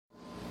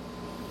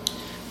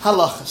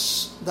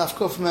Halachas. Daf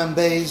Kuf Mem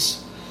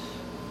Beis.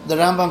 The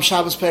Rambam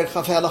Shabbos Perek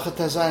Chafei Halacha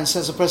Tezayin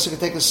says a person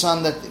could take a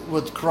son that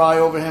would cry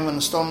over him and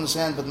a stone in his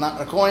hand, but not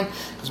a coin,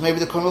 because maybe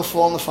the coin will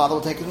fall and the father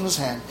will take it in his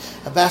hand.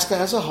 A basket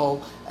has a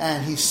hole,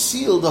 and he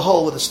sealed the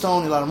hole with a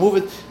stone. He allowed to move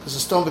it because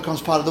the stone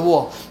becomes part of the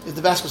wall. If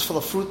the basket is full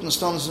of fruit and the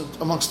stone is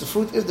amongst the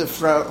fruit, if the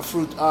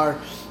fruit are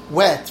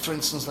wet, for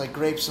instance, like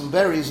grapes and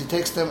berries, he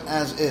takes them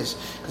as is.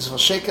 Because if he'll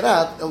shake it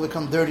out, it'll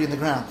become dirty in the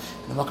ground.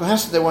 In the Makom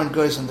Hesed, they weren't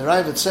goys in the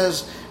Raiv. It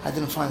says, I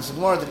didn't find this in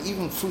the Gemara, that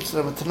even fruits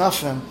that are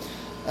metanafim,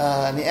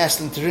 and he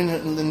asked him to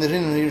in the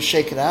rin and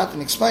shake it out, and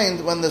he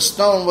explained when the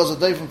stone was a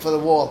doifim for the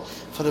wall,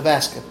 for the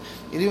basket.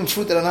 Even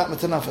fruit that are not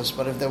metanafis,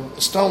 but if the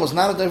stone was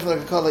not a doifim like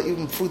a color,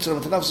 even fruits that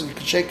are metanafis, you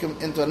could shake them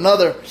into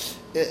another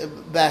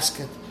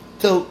basket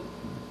till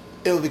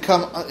it'll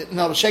become,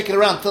 shake it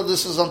around till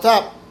this is on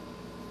top,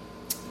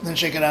 then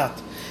shake it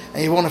out.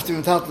 And you won't have to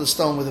even touch the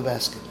stone with the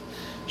basket.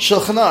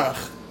 Shulchan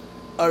Aruch,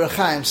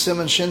 Arachaim,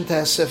 Simon Shin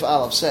Tes Sif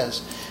Aleph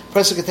says, a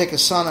person could take a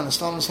son and a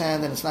stone in his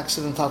hand and it's not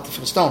considered entitled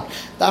for the stone.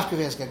 Dafka if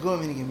he has gagun,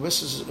 meaning he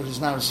wishes or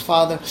he's not his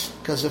father,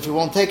 because if he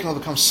won't take him, he'll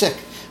become sick.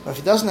 But if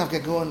he doesn't have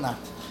gagun, not.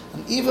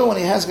 And even when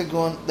he has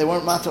gagun, they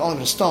weren't matter only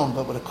with a stone,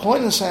 but with a coin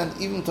in his hand,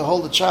 even to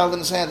hold a child in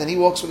his hand and he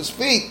walks with his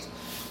feet,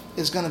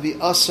 is going to be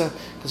usher,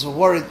 because we're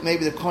worried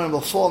maybe the coin will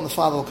fall and the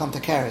father will come to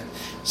carry it.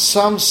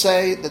 Some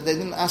say that they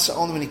didn't usher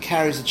only when he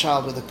carries the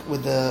child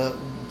with the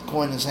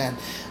coin in his hand,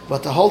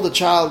 but to hold the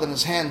child in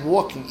his hand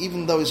walking,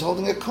 even though he's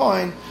holding a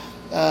coin,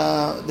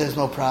 there's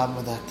no problem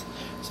with that.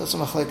 So that's a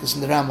machlekes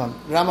in the Rambam.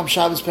 Rambam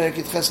Shabbos Perek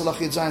Yitches Halach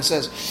Yud Zayin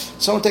says,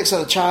 someone takes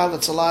out a child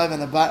that's alive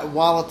and a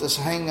wallet is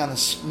hanging on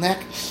his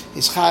neck,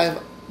 he's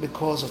chayiv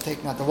because of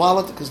taking out the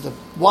wallet, because the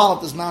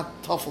wallet is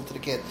not tuffle to the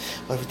kid.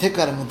 But if you take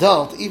out an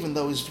adult, even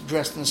though he's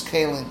dressed in his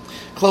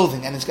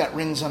clothing and he's got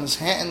rings on his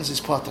hands,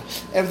 he's potter.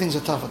 Everything's a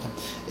tough with him.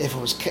 If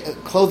it was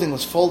clothing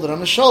was folded on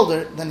his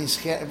shoulder, then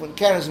when it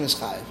carries him, he's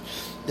chayiv.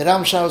 The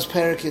Ram Shabbos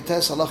Perek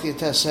Yates Halach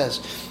Yates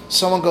says,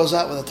 someone goes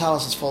out with a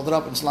talis that's folded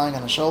up and it's lying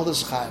on his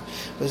shoulders, chayiv.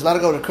 But he's allowed to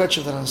go to a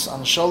kerchief that's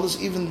on his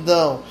shoulders, even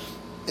though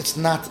it's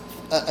not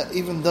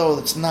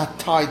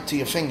tied to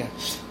your finger.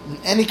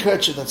 Any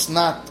kerchief that's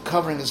not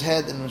covering his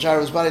head and the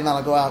majority of his body, not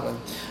to go out with.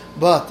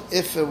 But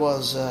if it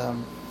was a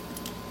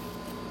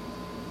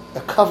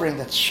covering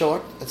that's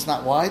short, it's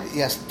not wide, he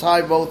has to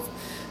tie both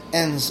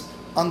ends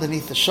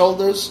underneath the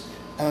shoulders,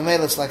 and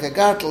it's like a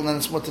gartel, and then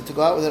it's mutter to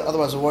go out with it,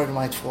 otherwise the word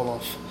might fall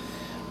off.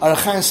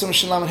 Arachaim Simon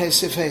Shalom Hey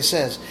Sifhei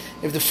says,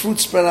 if the fruit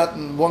spread out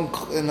in one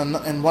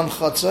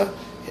chutzah,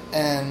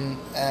 and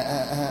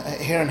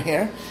here and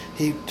here,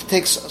 he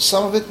takes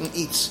some of it and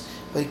eats,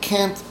 but he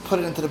can't put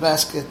it into the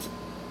basket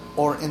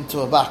or into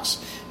a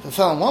box. If it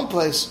fell in one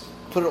place,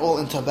 put it all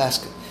into a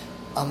basket,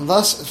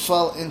 unless it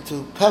fell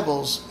into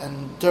pebbles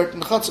and dirt in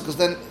the chutzah, because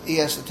then he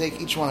has to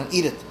take each one and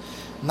eat it.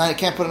 Now you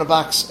can't put it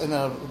in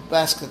a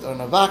basket or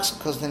in a box,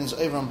 because then he's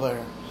over on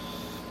boyer.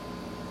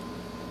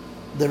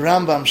 The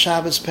Rambam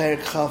Shabbos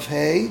Perek Chav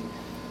Hey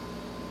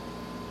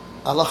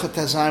Halacha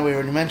Tezayin, we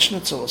already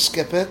mentioned it, so we'll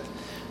skip it.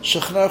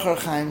 Shulchan Aruch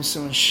Arachaim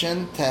Simon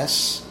Shin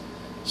Tes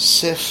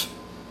Sif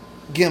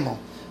Gimel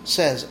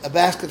says, a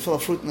basket full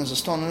of fruit and there's a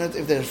stone in it.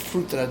 If there's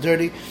fruit that are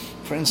dirty,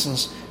 for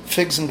instance,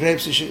 figs and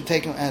grapes, you should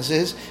take them as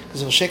is,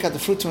 because if you shake out the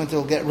fruit to it,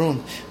 it'll get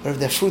ruined. But if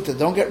they're fruit that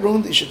don't get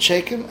ruined, you should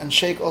shake them and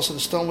shake also the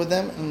stone with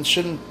them, and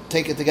shouldn't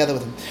take it together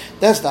with them.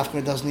 That's dafka,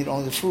 it doesn't need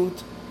only the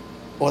fruit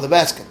or the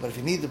basket. But if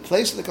you need the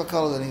place of the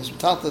kalkala, then he's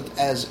metalted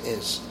as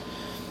is.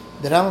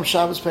 The Rambam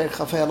Shabbos Perek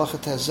Chafei Halacha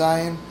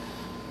Tezayin,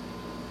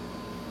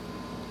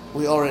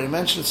 we already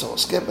mentioned it, so we'll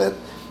skip it.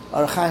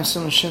 Arachaim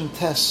Simon Shin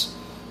Tes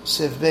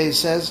Siv Bey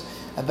says,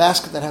 a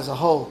basket that has a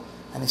hole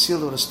and it's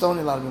sealed with a stone,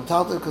 you're allowed to be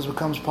metalted because it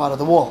becomes part of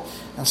the wall.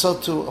 And so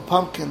to a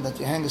pumpkin that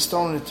you hang a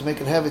stone in it to make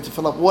it heavy to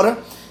fill up water,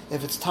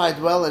 if it's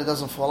tied well and it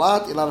doesn't fall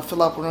out, you're allowed to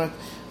fill up with it.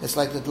 It's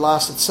like the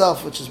glass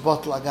itself, which is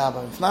bottle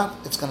agaba. If not,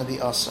 it's going to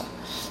be asa.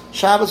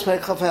 Shabbos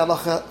Perek Chafei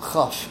Halacha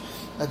Chaf.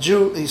 A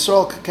Jew,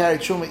 Yisrael could carry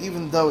truma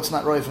even though it's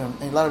not right for him.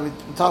 And you're allowed to be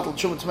entitled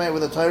truma tamei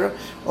with a Torah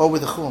or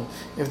with a chum,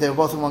 if they were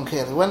both in one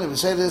keli. When did we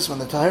say this? When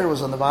the Torah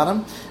was on the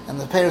bottom and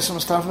the peiros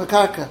was coming from the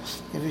karka.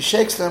 If he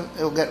shakes them,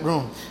 it'll get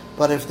ruined.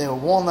 But if they were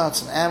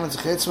walnuts and almonds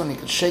and chetzon, he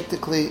could shake the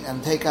kli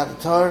and take out the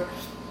Torah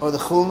or the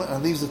chum, and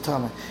it leaves the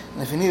tamei.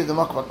 And if he needed the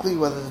makva kli,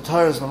 whether the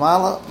Torah is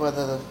lamala,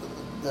 whether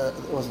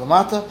it was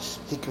lamata,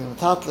 he can be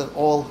entitled it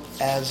all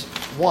as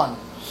one.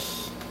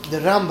 The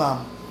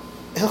Rambam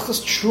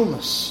Hilchos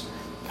Trumas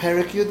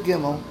Perek Yud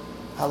Gimel,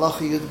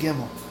 Halacha Yud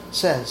Gimel,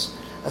 says,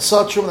 a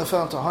saw truma that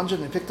fell into 100,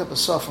 and he picked up a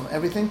saw from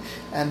everything,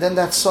 and then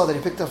that saw that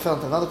he picked up fell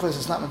into another place,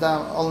 it's not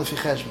madam, only fi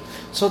cheshbon.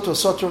 So to a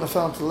saw truma that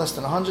fell into less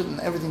than 100, and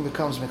everything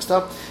becomes mixed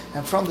up,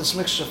 and from this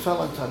mixture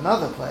fell into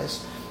another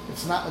place,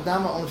 it's not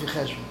madam, only fi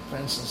cheshbon. For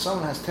instance,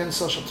 someone has 10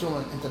 saw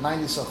truma into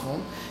 90 saw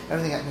chum,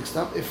 everything got mixed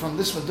up. If from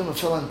this maduma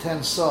fell in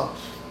 10 saw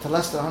to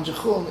less than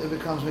 100 chum, it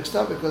becomes mixed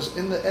up, because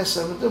in the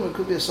esa maduma it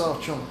could be a saw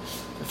of truma.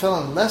 If it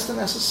fell in less than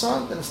esa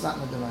saw, then it's not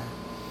maduma.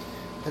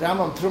 The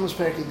Rambam Trumas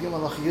Perek Gimel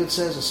Halacha Yud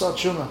says, a saw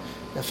truma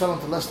that fell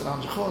into less than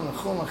 100 chulin, and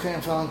chulin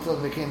and fell until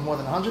it became more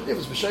than 100. If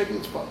it's b'shekel,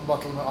 it's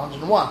bottled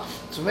 101.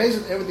 It's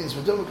amazing, everything's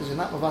meduva because you're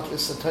not mevatel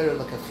is satayr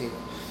l'katchila.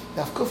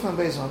 The Kuf Mem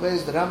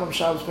Beis, the Rambam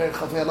Shabbos Perek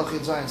Chavei Halacha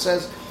Yud Zayin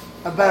says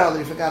a barrel that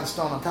if you got a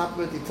stone on top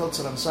of it, he tilts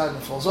it on the side and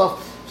it falls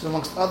off. So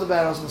amongst other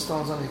barrels and the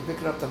stones on it, you can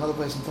pick it up to another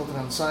place and tilt it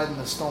on the side and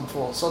the stone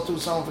falls. So too,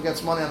 someone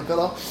forgets money on a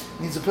pillow,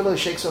 needs a pillow, he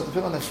shakes out the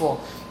pillow and they fall.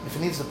 If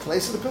he needs the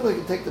place of the pillow, he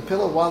can take the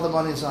pillow while the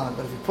money is on it.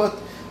 But if you put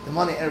the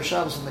money Erev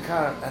Shabbos in the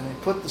car and you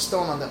put the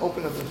stone on the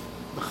opening of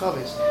the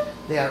chavis,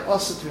 they are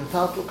osset to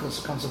taltal because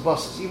it comes to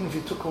bosses. Even if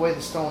you took away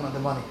the stone and the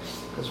money,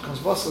 because it comes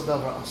bosses, they'll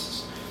be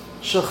osses.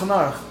 Shulchan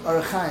Aruch,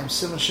 Aruchaim,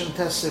 Siman Shin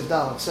Tes Siv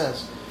Dalet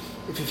says,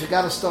 if you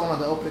forgot a stone on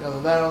the opening of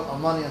a barrel or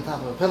money on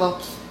top of a pillow,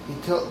 he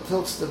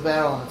tilts the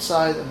barrel on its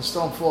side and the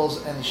stone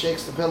falls and he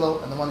shakes the pillow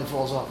and the money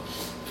falls off.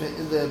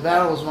 If the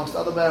barrel is amongst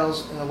other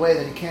barrels in a way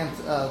that he can't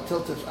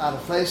tilt it out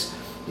of place,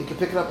 you can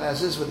pick it up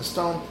as is with the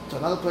stone to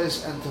another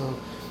place and to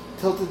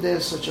tilt it there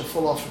so it should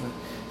fall off from it.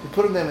 If you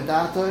put it there in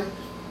Daratoi,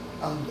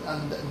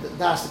 and the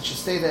das that should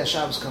stay there as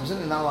Shabbos comes in,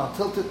 and now I'll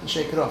tilt it and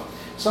shake it off.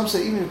 Some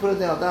say even if you put it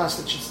there, das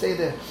that should stay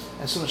there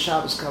as soon as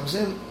Shabbos comes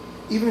in,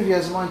 even if he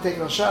has a mind to take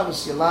it on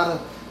Shabbos, you're allowed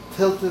to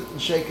tilt it and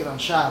shake it on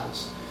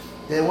Shabbos.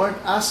 They weren't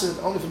asked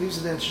only if it leaves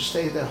it there, it should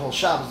stay there whole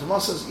Shabbos. The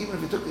Moshe says even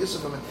if you took the Issa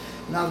from it,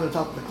 now they're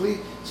talking the Kli,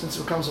 since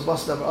it becomes a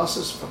bus davar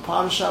Osas for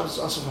part of Shabbos,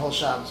 also for whole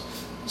Shabbos.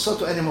 So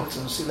to any muktzah.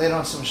 We'll see later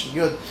on some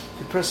Yud. If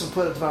the person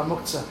put it dvar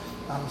muktzah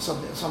on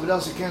somebody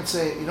else, you don't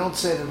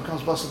say that it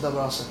becomes bus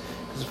davar Osas.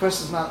 Because the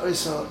person is not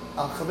oisa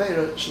al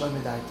chaveira shalom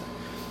midaita.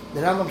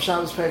 The Rambam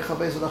Shabbos Perek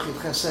Chavei Halacha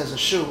Yud Ches says a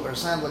shoe or a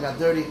sandal got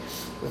dirty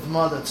with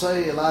mud or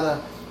tzoi, you're allowed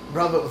to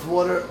rub it with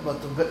water,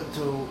 but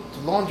to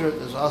launder it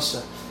is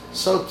asa.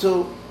 So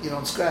too, you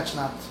don't scratch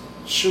not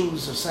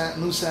shoes or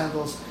new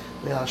sandals.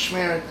 You're allowed to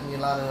smear it and you're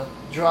allowed to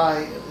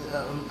dry,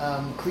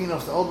 clean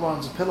off the old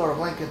ones, a pillow or a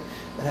blanket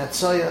that had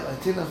tzoya or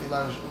tinaf, you're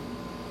allowed to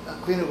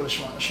clean it with a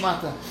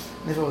shmata.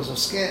 And if it was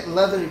a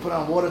leather, you put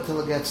on water till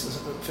it gets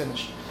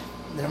finished.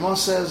 The Ramon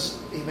says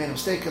he made a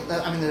mistake.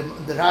 I mean,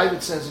 the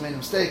Ravid says he made a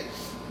mistake,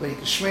 but you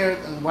can smear it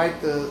and wipe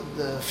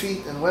the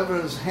feet, and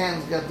whoever his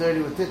hands got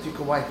dirty with it, you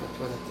can wipe it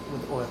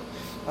with oil.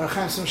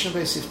 Arachaim Simshim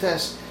Beis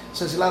Siftes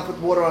says he'll put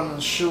water on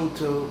his shoe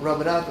to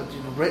rub it out, but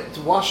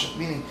to wash it,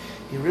 meaning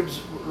he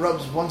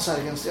rubs one side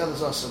against the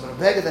other also. But a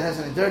beggar that has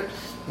any dirt,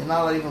 you're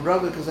not allowed to even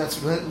rub it because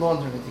that's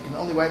laundering it. You can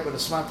only wipe it with a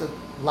smata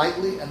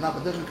lightly and not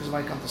with because it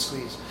might come to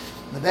squeeze.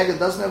 The beggar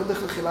doesn't have a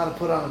dichlich, you're allowed to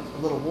put on a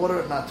little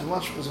water, not too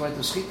much, because it might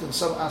do schit and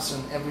some asa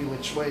in every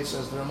which way,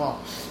 says the Ramah.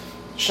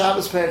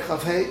 Shabbos Perek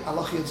Chavei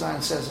Halacha Yud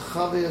Zayin says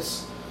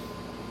chavius.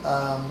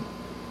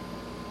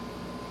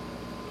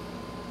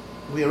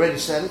 We already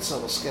said it, so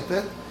we'll skip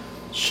it.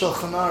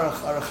 Shulchan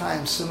Aruch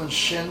Aruchaim Siman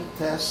Shin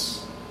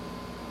Tes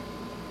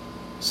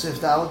Siv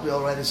Dalet. We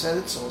already said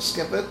it, so we'll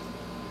skip it.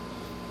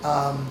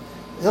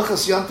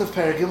 Hilchas Yontav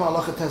Perek Gimel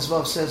Halacha Tes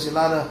Vav says you're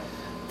allowed to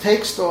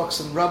take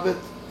stalks and rub it.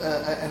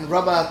 And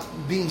rub out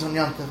beans on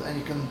Yontav, and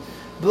you can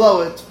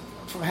blow it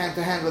from hand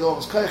to hand with all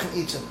this koich and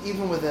eat it,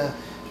 even with a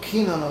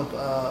kinon of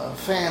a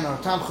fan or a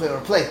tamchoy or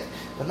a plate,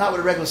 but not with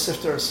a regular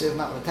sifter or a sieve,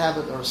 not with a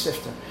tablet or a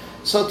sifter.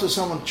 So too,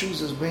 someone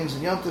chooses beans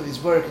in Yontav, he's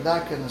buried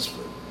kedaka in his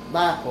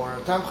lap or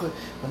a tamchoy,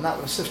 but not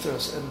with a sifter,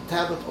 in a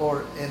tablet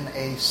or in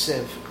a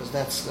sieve, because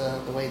that's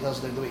the way he does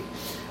their week.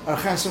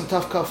 Archasim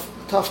Taf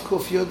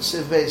Kuf Yud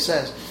Siv Bey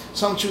says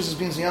someone chooses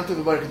beans in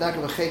Yontav, buried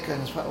kedaka v'cheka in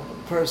his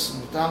purse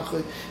and the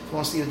tamchoy if he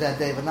wants to eat it that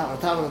day, but not with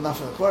a tablet and not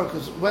for the Torah.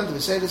 Because when do we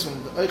say this?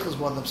 When the oichel is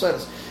more than the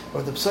pseudus, or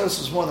if the pseudus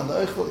is more than the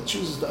oichel, it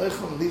chooses the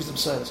oichel and leaves the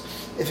pseudus.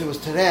 If it was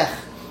terech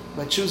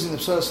by choosing the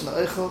pseudus and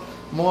the oichel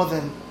more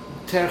than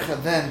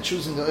tercha than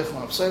choosing the oichel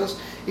and the pseudus,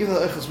 even though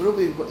the oichel is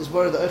ruby is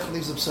buried, the oichel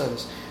leaves the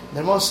pseudus. The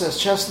Ramos says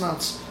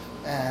chestnuts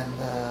and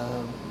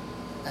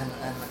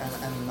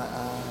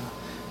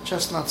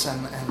chestnuts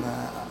and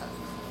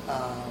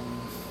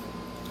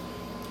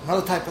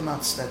another type of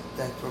nuts that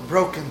were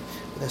broken,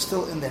 but they're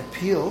still in their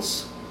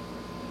peels.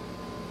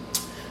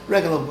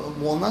 Regular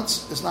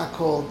walnuts is not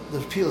called, the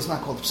peel is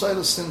not called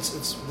pseudus, since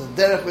it's the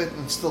derech bit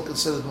and it's still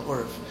considered an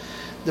urv.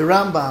 The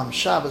Rambam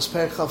Shabbos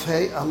Perek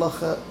Chavei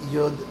Halacha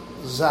Yud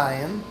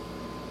Zayin.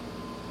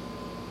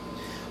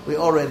 We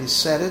already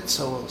said it,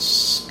 so we'll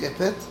skip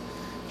it.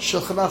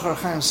 Shulchan Aruch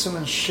Aruchaim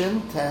Siman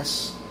Shin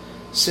Tes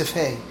Sif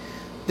Hey.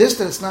 This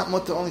that it's not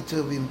mutter only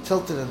to be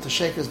tilted and to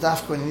shake his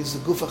dafka when he needs the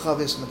gufa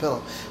chavis in the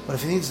pillow, but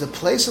if he needs the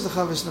place of the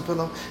chavis in the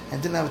pillow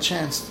and didn't have a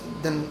chance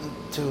then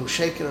to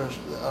shake it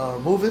or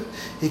move it,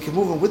 he can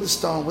move it with the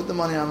stone, with the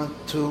money on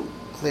it to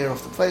clear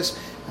off the place.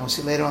 And we'll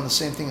see later on the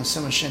same thing in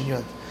Siman Shin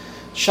Yud.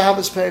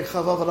 Shabbos Perek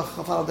Chavav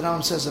Halacha Chafal. The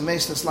Rambam says a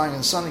mace that's lying in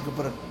the sun, he can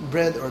put a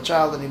bread or a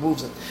child and he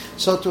moves it.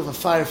 So too, if a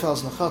fire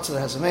falls in the chutzah that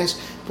has a mace,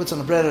 he puts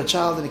on a bread or a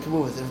child and he can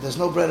move it. If there's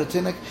no bread or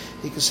tinnik,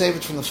 he can save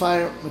it from the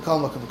fire,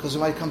 because he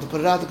might come to put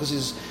it out because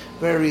he's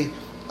very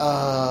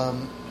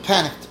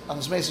panicked on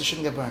his mace, he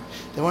shouldn't get burned.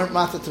 They weren't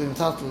matter to be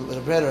metaltal with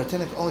a bread or a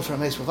tinnik, only for a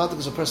mace bavad,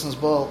 because a person's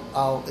ball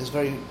is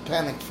very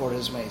panicked for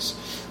his mace.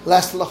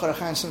 Last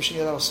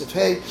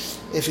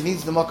if he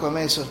needs the makkah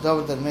mace of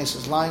David, that the mace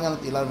is lying on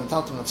it, you allow him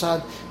metaltal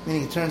natzad,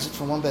 meaning he turns it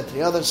from one bed to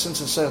the other.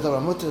 Since it's David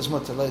mutter is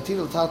mutter,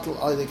 laitiru metaltal,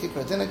 only the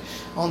kikra tinnik,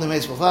 only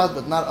mace bavad,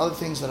 but not other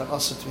things that are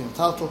also to be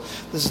metaltal.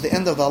 This is the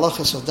end of the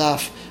halachas of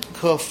Daf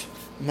Kuf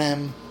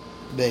Mem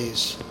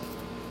Beis.